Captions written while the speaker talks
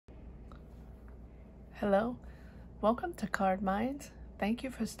Hello, welcome to Card Minds. Thank you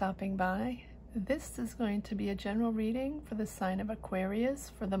for stopping by. This is going to be a general reading for the sign of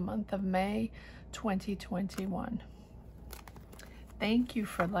Aquarius for the month of May 2021. Thank you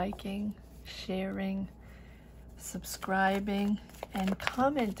for liking, sharing, subscribing, and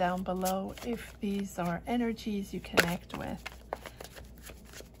comment down below if these are energies you connect with.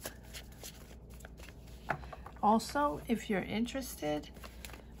 Also, if you're interested,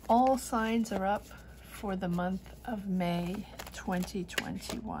 all signs are up for the month of May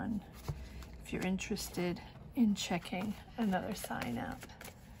 2021. If you're interested in checking another sign out.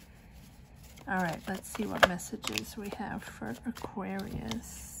 All right, let's see what messages we have for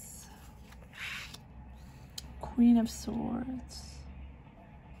Aquarius. Queen of Swords,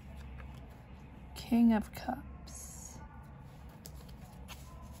 King of Cups,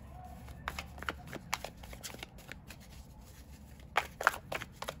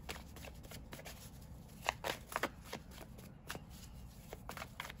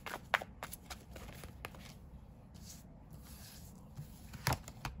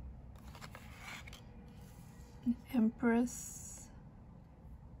 Empress,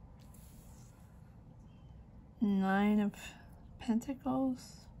 Nine of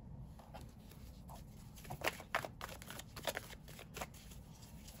Pentacles,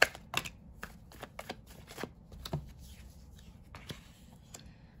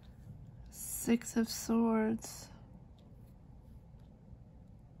 Six of Swords,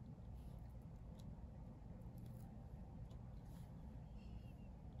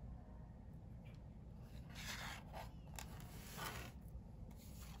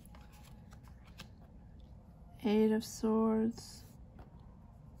 Eight of Swords,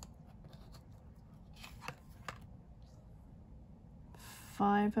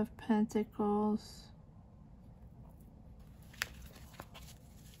 Five of Pentacles,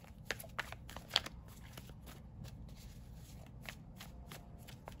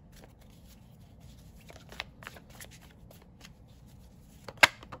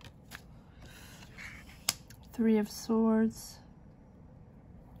 Three of Swords,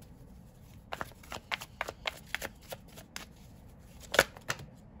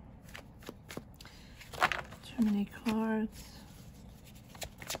 too many cards,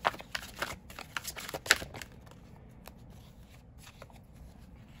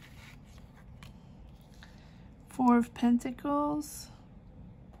 Four of Pentacles,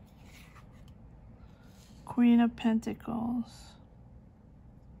 Queen of Pentacles,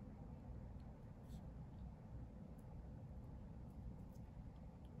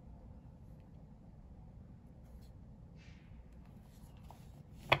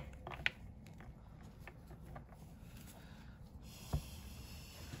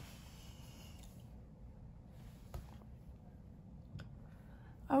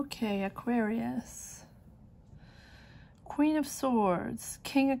 okay, Aquarius. Queen of Swords,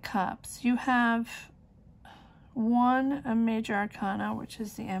 King of Cups. You have a major arcana, which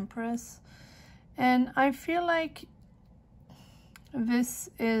is the Empress. And I feel like this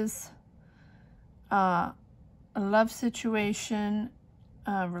is a love situation,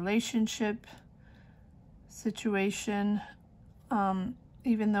 a relationship situation.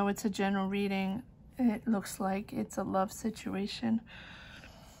 Even though it's a general reading, it looks like it's a love situation.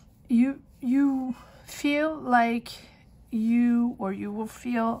 You feel like you will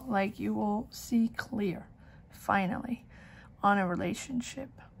feel like you will see clear, finally, on a relationship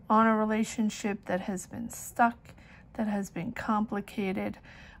that has been stuck, that has been complicated.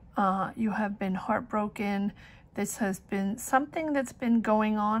 You have been heartbroken. This has been something that's been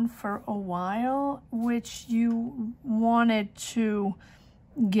going on for a while, which you wanted to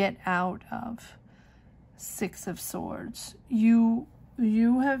get out of. Six of Swords. You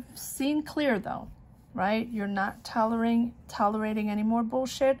have seen clear, though, right? You're not tolerating any more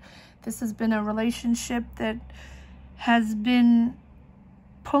bullshit. This has been a relationship that has been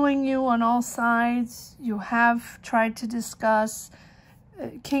pulling you on all sides. You have tried to discuss.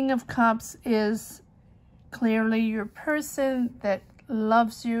 King of Cups is clearly your person that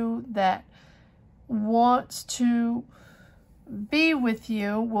loves you, that wants to be with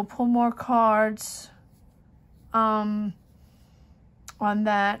you. We'll pull more cards on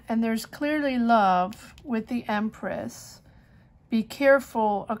that. And there's clearly love with the Empress. Be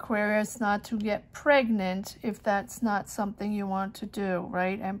careful, Aquarius, not to get pregnant if that's not something you want to do,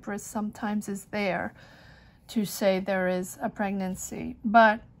 right? Empress sometimes is there to say there is a pregnancy.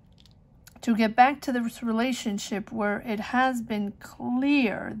 But to get back to this relationship where it has been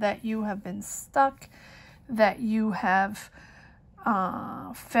clear that you have been stuck, that you have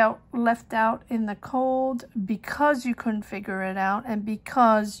felt left out in the cold because you couldn't figure it out and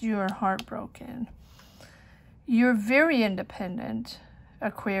because you're heartbroken. You're very independent,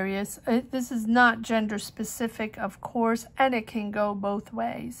 Aquarius. This is not gender specific, of course, and it can go both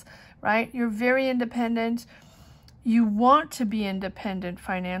ways, right? You're very independent. You want to be independent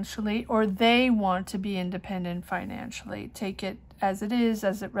financially, or they want to be independent financially. Take it as it is,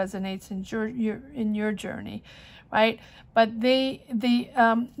 as it resonates in your journey, right? But the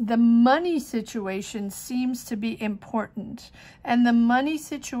money situation seems to be important, and the money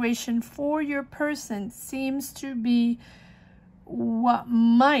situation for your person seems to be what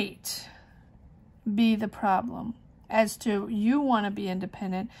might be the problem. As to, you want to be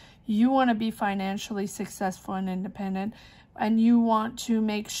independent, you want to be financially successful and independent, and you want to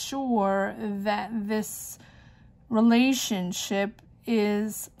make sure that this relationship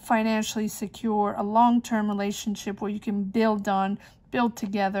is financially secure, a long-term relationship where you can build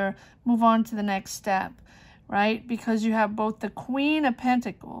together, move on to the next step, right? Because you have both the Queen of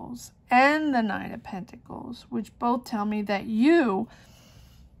Pentacles and the Nine of Pentacles, which both tell me that you,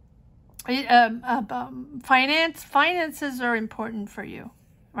 finances are important for you,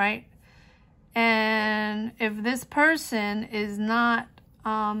 right? And if this person is not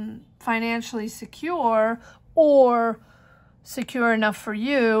financially secure, or secure enough for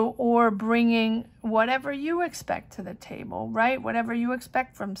you, or bringing whatever you expect to the table, right? Whatever you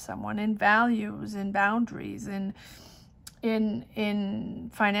expect from someone in values, in boundaries, in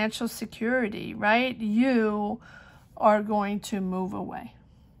financial security, right? You are going to move away.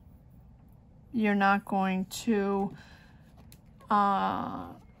 You're not going to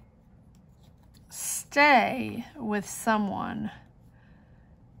stay with someone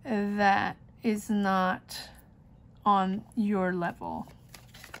that is not on your level,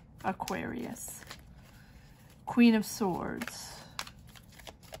 Aquarius. Queen of Swords.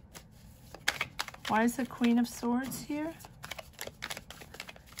 Why is the Queen of Swords here?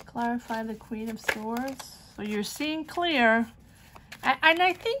 Clarify the Queen of Swords. So you're seeing clear. And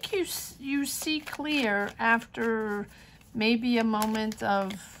I think you see clear after maybe a moment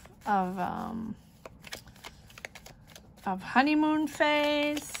of honeymoon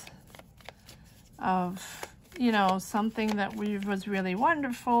phase, of, you know, something that was really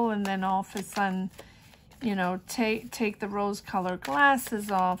wonderful, and then all of a sudden, you know, take the rose-colored glasses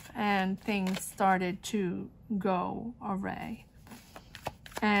off, and things started to go awry.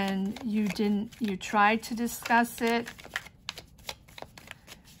 And you tried to discuss it,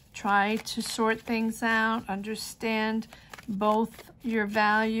 try to sort things out, understand both your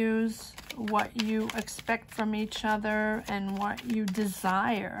values, what you expect from each other, and what you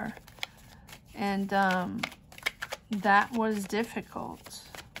desire. And that was difficult.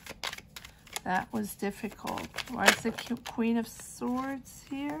 That was difficult. Why is the Queen of Swords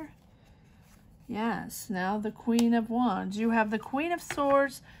here? Yes, now the Queen of Wands. You have the Queen of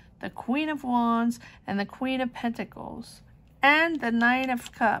Swords, the Queen of Wands, and the Queen of Pentacles, and the Nine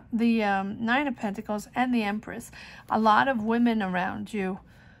of Cups, the Nine of Pentacles, and the Empress. A lot of women around you,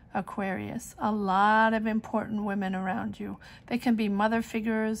 Aquarius. A lot of important women around you. They can be mother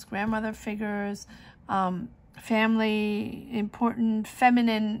figures, grandmother figures, family, important,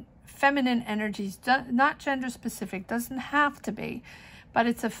 feminine energies. Not gender specific. Doesn't have to be, but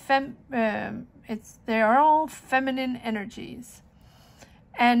it's they are all feminine energies.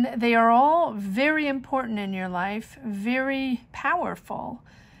 And they are all very important in your life, very powerful.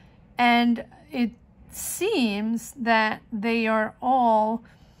 And it seems that they are all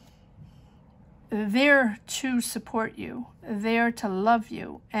there to support you, there to love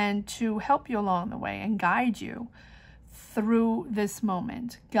you, and to help you along the way, and guide you through this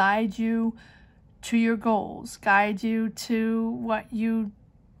moment, guide you to your goals, guide you to what you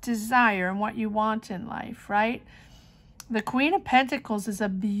desire and what you want in life, right? The Queen of Pentacles is a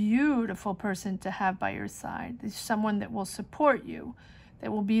beautiful person to have by your side. There's someone that will support you,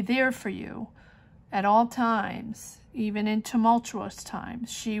 that will be there for you at all times, even in tumultuous times.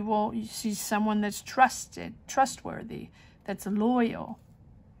 She's someone that's trustworthy, that's loyal,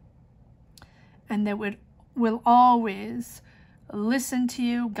 and that will always listen to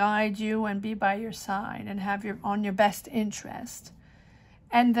you, guide you, and be by your side, and have on your best interest.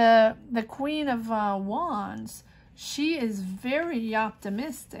 And the Queen of Wands, she is very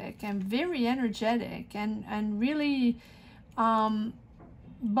optimistic and very energetic, and really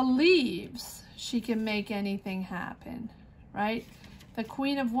believes she can make anything happen, right? The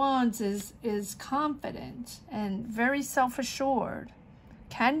Queen of Wands is confident and very self-assured.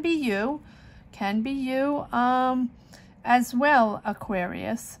 Can be you as well,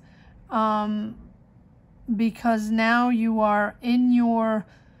 Aquarius, because now you are in your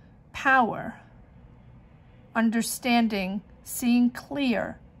power, understanding, seeing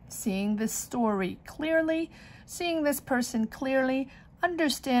clear, seeing this story clearly, seeing this person clearly,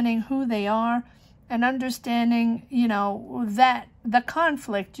 understanding who they are, and understanding, you know, that the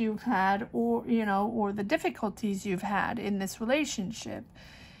conflict you've had, or, you know, or the difficulties you've had in this relationship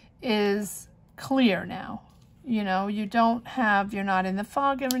is clear now. You know, you're not in the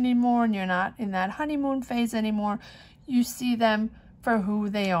fog anymore, and you're not in that honeymoon phase anymore. You see them for who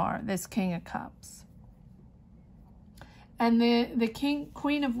they are, this King of Cups. And the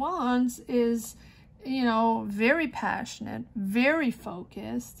Queen of Wands is, you know, very passionate, very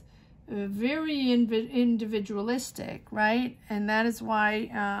focused, very individualistic, right? And that is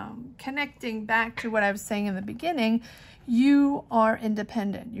why, connecting back to what I was saying in the beginning, you are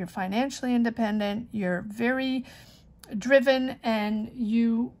independent. You're financially independent. You're very driven, and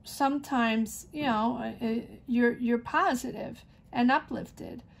you sometimes, you know, you're positive and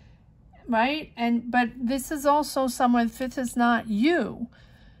uplifted, right? But this is also someone, if this is not you,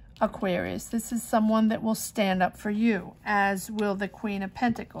 Aquarius, this is someone that will stand up for you, as will the Queen of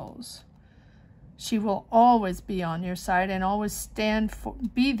Pentacles. She will always be on your side and always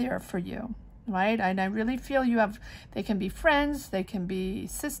be there for you, right? And I really feel they can be friends, they can be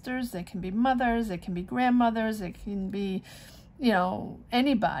sisters, they can be mothers, they can be grandmothers, they can be, you know,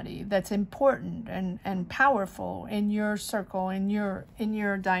 anybody that's important and powerful in your circle, in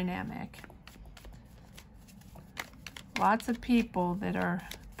your dynamic. Lots of people that are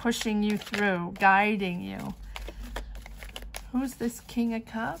pushing you through, guiding you. Who's this King of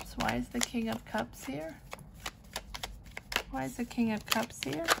Cups? Why is the King of Cups here? Why is the King of Cups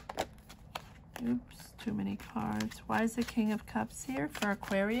here? Oops, too many cards. Why is the King of Cups here for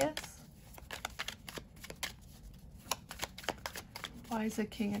Aquarius? Why is the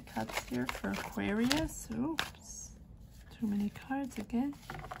King of Cups here for Aquarius? Oops, too many cards again.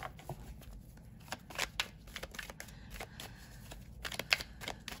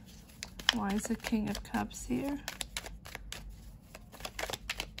 Why is the King of Cups here?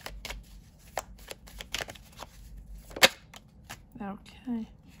 Okay.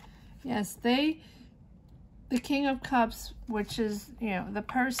 Yes, the King of Cups, which is, you know, the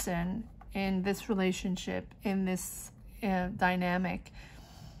person in this relationship, in this dynamic,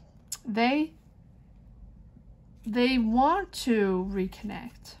 they want to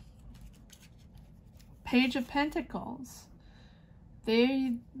reconnect. Page of Pentacles.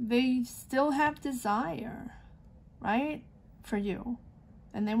 They still have desire, right, for you.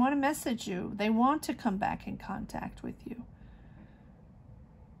 And they want to message you. They want to come back in contact with you.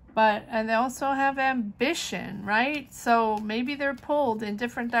 And they also have ambition, right? So maybe they're pulled in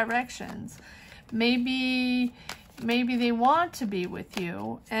different directions. Maybe they want to be with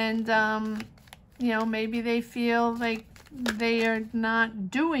you. And, you know, maybe they feel like they are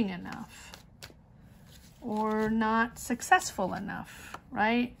not doing enough, or not successful enough,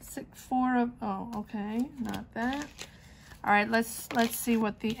 right? Oh, okay, not that. All right, let's see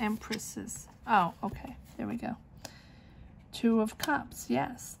what the Empress is. Oh, okay, there we go. Two of Cups,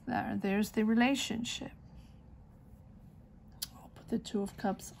 yes, there's the relationship. I'll put the Two of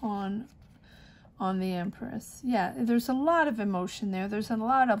Cups on the Empress. Yeah, there's a lot of emotion there. There's a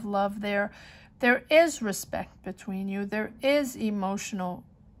lot of love there. There is respect between you. There is emotional,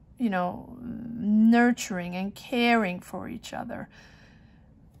 you know, nurturing and caring for each other,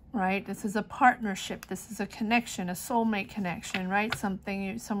 right? This is a partnership. This is a connection, a soulmate connection, right?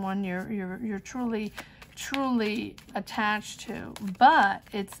 Someone you're truly attached to. But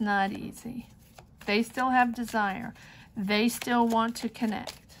it's not easy. They still have desire. They still want to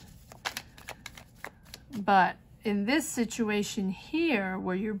connect. But in this situation here,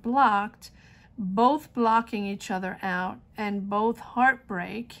 where you're blocked, both blocking each other out and both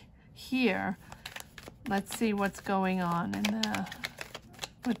heartbreak here, let's see what's going on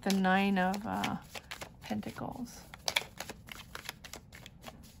with the Nine of Pentacles.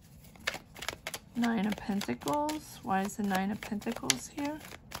 Nine of Pentacles. Why is the Nine of Pentacles here?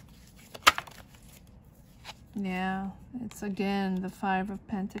 Yeah, it's again the Five of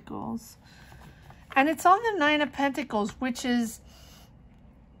Pentacles. And it's on the Nine of Pentacles, which is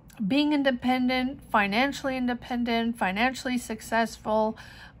being independent, financially successful,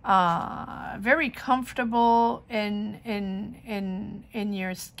 very comfortable in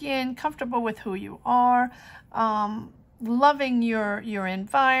your skin, comfortable with who you are, loving your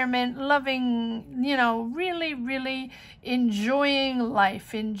environment, loving, you know, really enjoying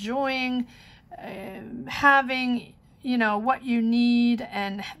life, enjoying having, you know, what you need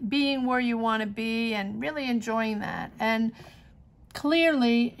and being where you want to be, and really enjoying that. And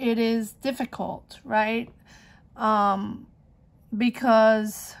clearly it is difficult, right?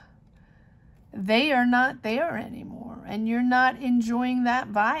 Because they are not there anymore. and you're not enjoying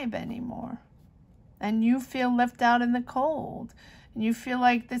that vibe anymore. And you feel left out in the cold. And you feel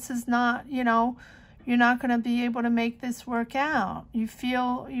like this is not, you know, you're not going to be able to make this work out. You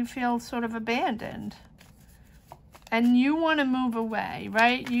feel sort of abandoned. And you want to move away,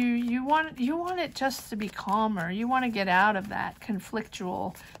 right? You want it just to be calmer. You want to get out of that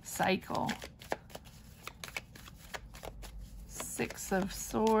conflictual cycle. Six of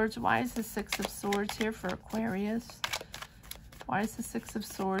Swords. Why is the Six of Swords here for Aquarius? Why is the Six of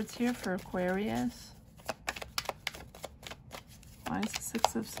Swords here for Aquarius? Why is the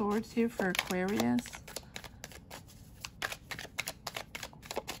Six of Swords here for Aquarius?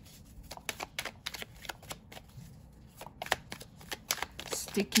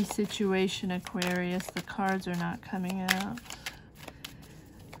 Sticky situation, Aquarius. The cards are not coming out.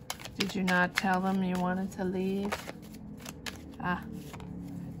 Did you not tell them you wanted to leave? Ah,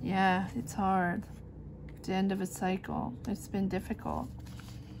 yeah, it's hard. The end of a cycle. It's been difficult.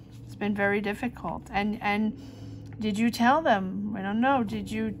 It's been very difficult. And did you tell them? I don't know. Did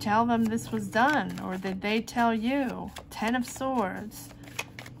you tell them this was done? Or did they tell you? 10 of Swords.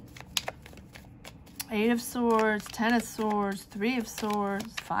 8 of Swords, 10 of Swords, 3 of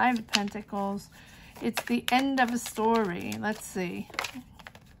Swords, 5 of Pentacles. It's the end of a story. Let's see.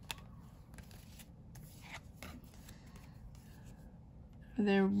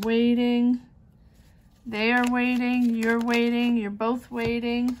 They're waiting. They are waiting. You're waiting. You're both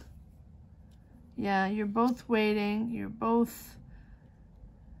waiting. Yeah, you're both waiting. You're both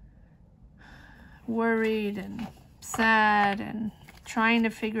worried and sad and trying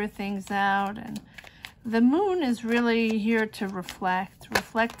to figure things out. And the moon is really here to reflect.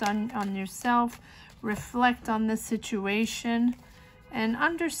 Reflect on yourself. Reflect on the situation. And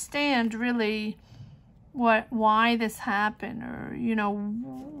understand really why this happened, or you know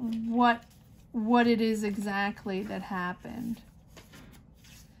what it is exactly that happened.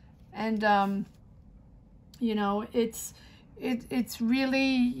 And you know, it's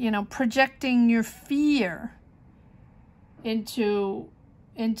really, you know, projecting your fear into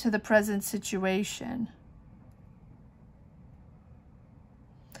the present situation.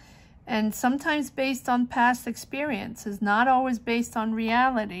 And sometimes based on past experiences, not always based on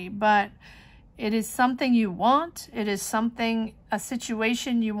reality, but it is something you want. It is something, a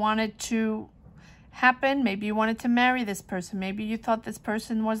situation you wanted to happen. Maybe you wanted to marry this person. Maybe you thought this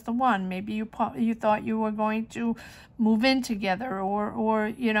person was the one. Maybe you thought you were going to move in together,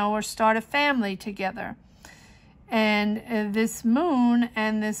 or you know, or start a family together. And this moon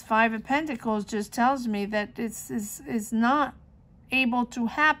and this 5 of Pentacles just tells me that this is not able to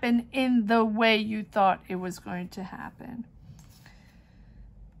happen in the way you thought it was going to happen.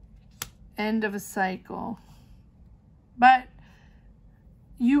 End of a cycle. But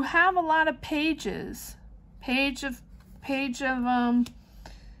you have a lot of pages. Page of Wands,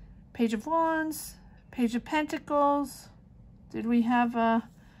 Page of Pentacles. Did we have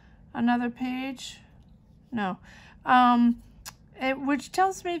another page? No. Which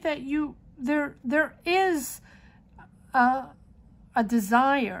tells me that there is a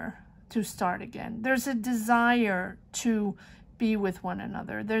desire to start again. There's a desire to be with one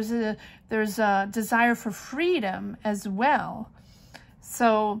another. There's a desire for freedom as well.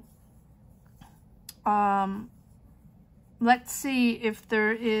 So let's see if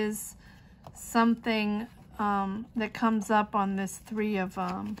there is something that comes up on this three of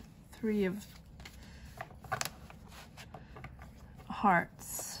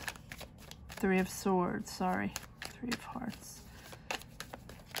hearts. 3 of Swords, sorry. 3 of Hearts.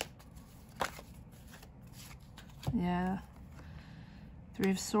 Yeah.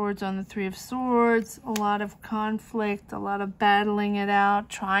 3 of Swords on the 3 of Swords. A lot of conflict, a lot of battling it out,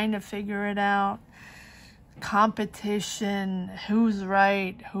 trying to figure it out. Competition, who's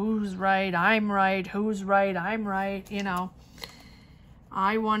right, I'm right, who's right, I'm right, you know.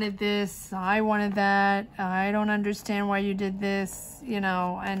 I wanted this, I wanted that, I don't understand why you did this, you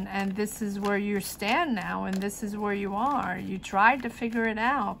know, and this is where you stand now, and this is where you are. You tried to figure it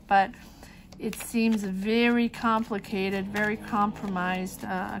out, but it seems very complicated, very compromised,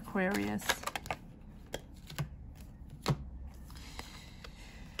 Aquarius.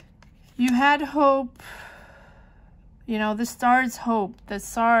 You had hope. You know, the star's hope. The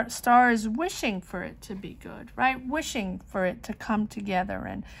star is wishing for it to be good, right? Wishing for it to come together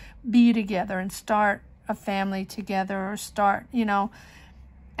and be together and start a family together, or start, you know,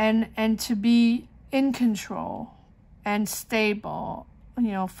 and to be in control and stable,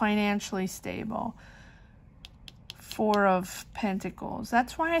 you know, financially stable. 4 of Pentacles.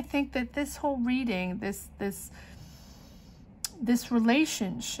 That's why I think that this whole reading, this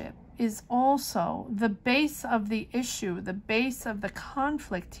relationship is also the base of the issue, the base of the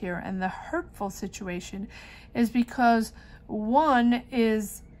conflict here and the hurtful situation is because one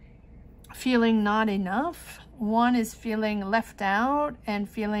is feeling not enough. One is feeling left out and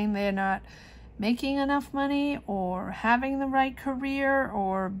feeling they're not making enough money or having the right career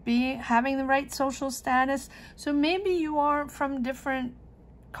or having the right social status. So maybe you are from different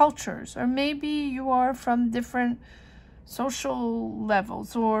cultures, or maybe you are from different social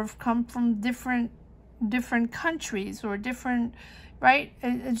levels, or come from different countries, or different, right?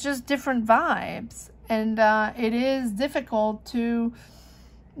 It's just different vibes. And it is difficult to,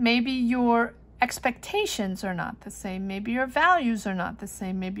 maybe your expectations are not the same. Maybe your values are not the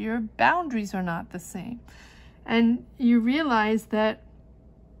same. Maybe your boundaries are not the same. And you realize that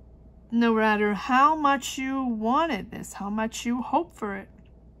no matter how much you wanted this, how much you hoped for it,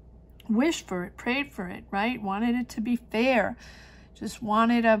 wished for it, prayed for it, right? Wanted it to be fair, just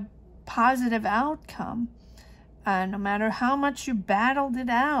wanted a positive outcome. No matter how much you battled it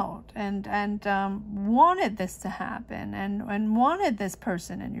out and wanted this to happen and wanted this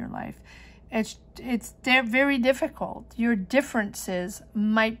person in your life, it's very difficult. Your differences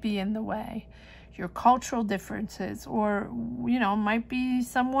might be in the way, your cultural differences, or might be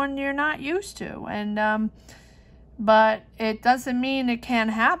someone you're not used to, and but it doesn't mean it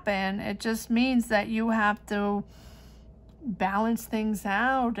can't happen. It just means that you have to balance things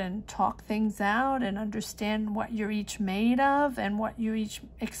out and talk things out and understand what you're each made of and what you each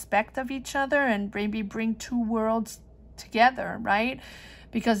expect of each other, and maybe bring two worlds together, right?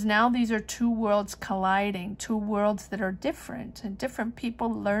 Because now these are two worlds colliding, two worlds that are different, and different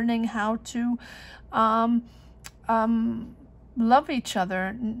people learning how to love each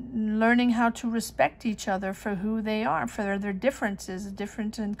other, learning how to respect each other for who they are, for their differences,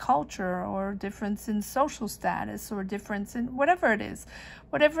 difference in culture, or difference in social status, or difference in whatever it is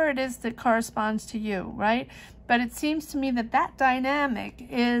that corresponds to you, right? But it seems to me that that dynamic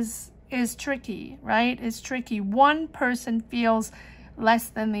is tricky, right? It's tricky. One person feels less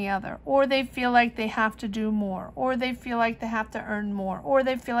than the other, or they feel like they have to do more, or they feel like they have to earn more, or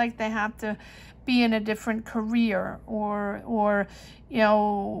they feel like they have to be in a different career, or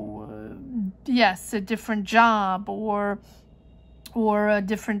yes, a different job, or a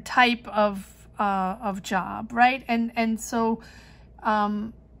different type of job, right? And so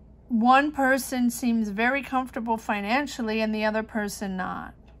one person seems very comfortable financially and the other person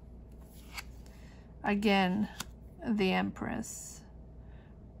not. Again, the Empress.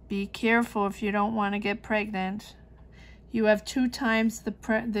 Be careful if you don't want to get pregnant. You have 2 times the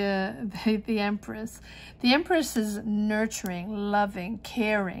Empress. The Empress is nurturing, loving,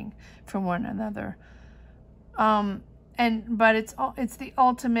 caring for one another. But it's the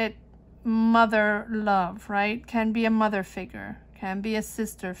ultimate mother love, right? Can be a mother figure, can be a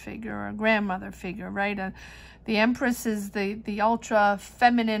sister figure, or a grandmother figure, right? The Empress is the ultra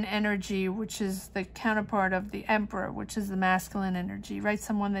feminine energy, which is the counterpart of the Emperor, which is the masculine energy, right?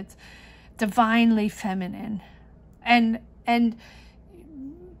 Someone that's divinely feminine. And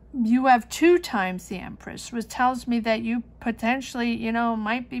you have 2 times the Empress, which tells me that you potentially,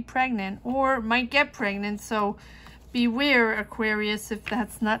 might be pregnant or might get pregnant. So beware, Aquarius, if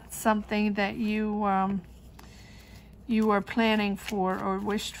that's not something that you are planning for or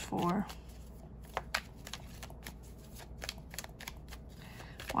wished for.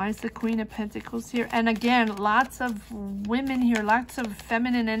 Why is the Queen of Pentacles here? And again, lots of women here, lots of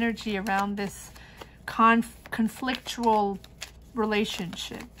feminine energy around this conflictual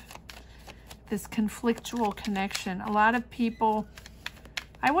relationship, this conflictual connection. A lot of people,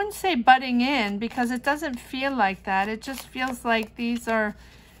 I wouldn't say butting in, because it doesn't feel like that. It just feels like these are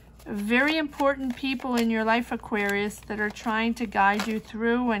very important people in your life, Aquarius, that are trying to guide you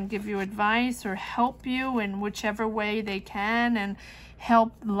through and give you advice or help you in whichever way they can, and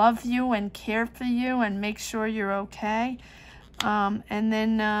help love you and care for you and make sure you're okay. And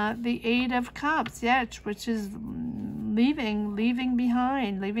then the 8 of Cups, yes, which is leaving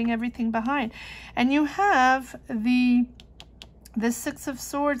behind, leaving everything behind. And you have the 6 of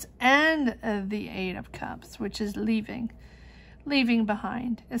Swords and the 8 of Cups, which is leaving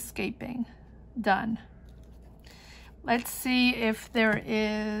behind, escaping, done. Let's see if there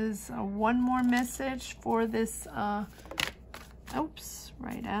is one more message for this, oops,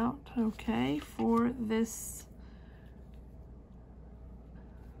 right out, okay, for this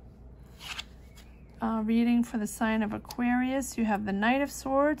reading for the sign of Aquarius. You have the Knight of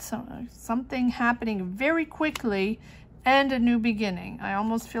Swords, so something happening very quickly, and a new beginning. I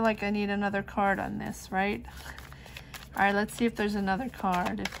almost feel like I need another card on this, right? All right, let's see if there's another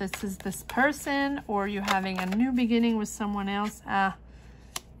card. If this is this person, or you having a new beginning with someone else.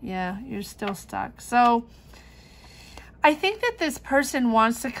 Yeah, you're still stuck. So I think that this person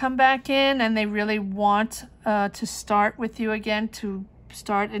wants to come back in, and they really want to start with you again, to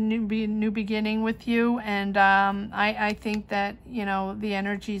start a new beginning with you. And I think that, you know, the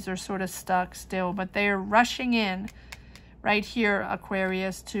energies are sort of stuck still, but they're rushing in right here,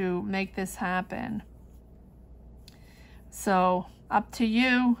 Aquarius, to make this happen. So up to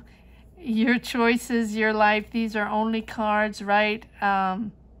you, your choices, your life. These are only cards, right?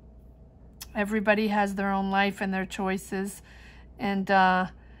 Everybody has their own life and their choices, and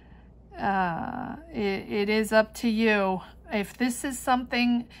it is up to you. If this is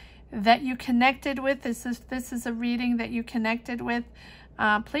something that you connected with, this is a reading that you connected with,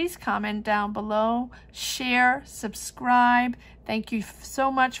 please comment down below, share, subscribe. Thank you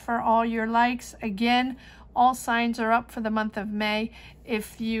so much for all your likes. Again, all signs are up for the month of May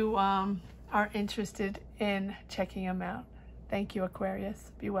if you are interested in checking them out. Thank you,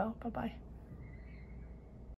 Aquarius. Be well. Bye-bye.